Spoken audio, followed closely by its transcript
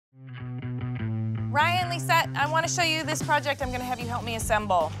Ryan, Lisette, I want to show you this project I'm going to have you help me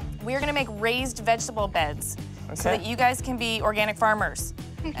assemble. We're going to make raised vegetable beds so that you guys can be organic farmers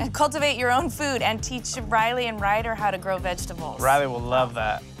and cultivate your own food and teach Riley and Ryder how to grow vegetables. Riley will love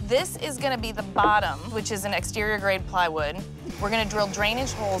that. This is going to be the bottom, which is an exterior grade plywood. We're going to drill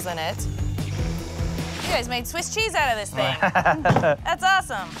drainage holes in it. You guys made Swiss cheese out of this thing. That's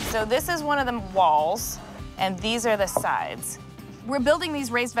awesome. So this is one of the walls, and these are the sides. We're building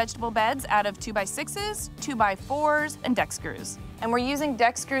these raised vegetable beds out of 2x6s, 2x4s, and deck screws. And we're using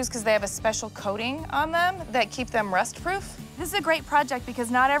deck screws because they have a special coating on them that keep them rust-proof. This is a great project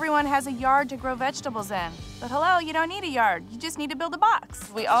because not everyone has a yard to grow vegetables in. But hello, you don't need a yard. You just need to build a box.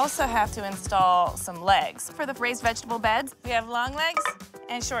 We also have to install some legs. For the raised vegetable beds, we have long legs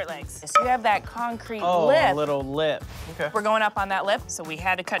and short legs. So you have that concrete lip. Oh, little lip. Okay. We're going up on that lip, so we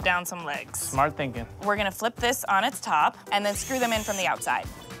had to cut down some legs. Smart thinking. We're gonna flip this on its top and then screw them in from the outside.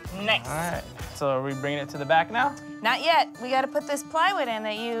 Nice. All right, so are we bringing it to the back now? Not yet. We gotta put this plywood in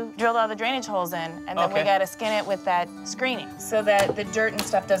that you drilled all the drainage holes in, and then we gotta skin it with that screening so that the dirt and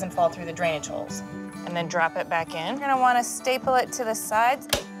stuff doesn't fall through the drainage holes. And then drop it back in. You're gonna wanna staple it to the sides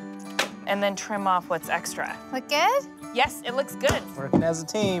and then trim off what's extra. Look good? Yes, it looks good. Working as a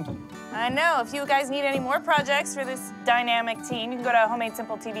team. I know. If you guys need any more projects for this dynamic team, you can go to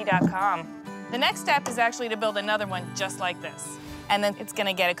homemadesimpletv.com. The next step is actually to build another one just like this. And then it's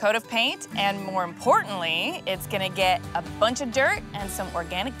gonna get a coat of paint, and more importantly, it's gonna get a bunch of dirt and some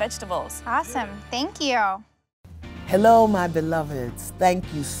organic vegetables. Awesome. Thank you. Hello, my beloveds. Thank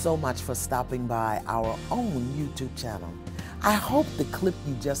you so much for stopping by our own YouTube channel. I hope the clip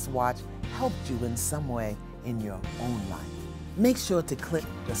you just watched helped you in some way in your own life. Make sure to click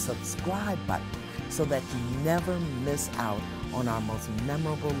the subscribe button so that you never miss out on our most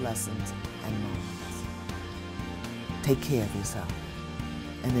memorable lessons and moments. Take care of yourself.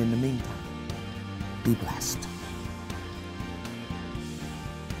 And in the meantime, be blessed.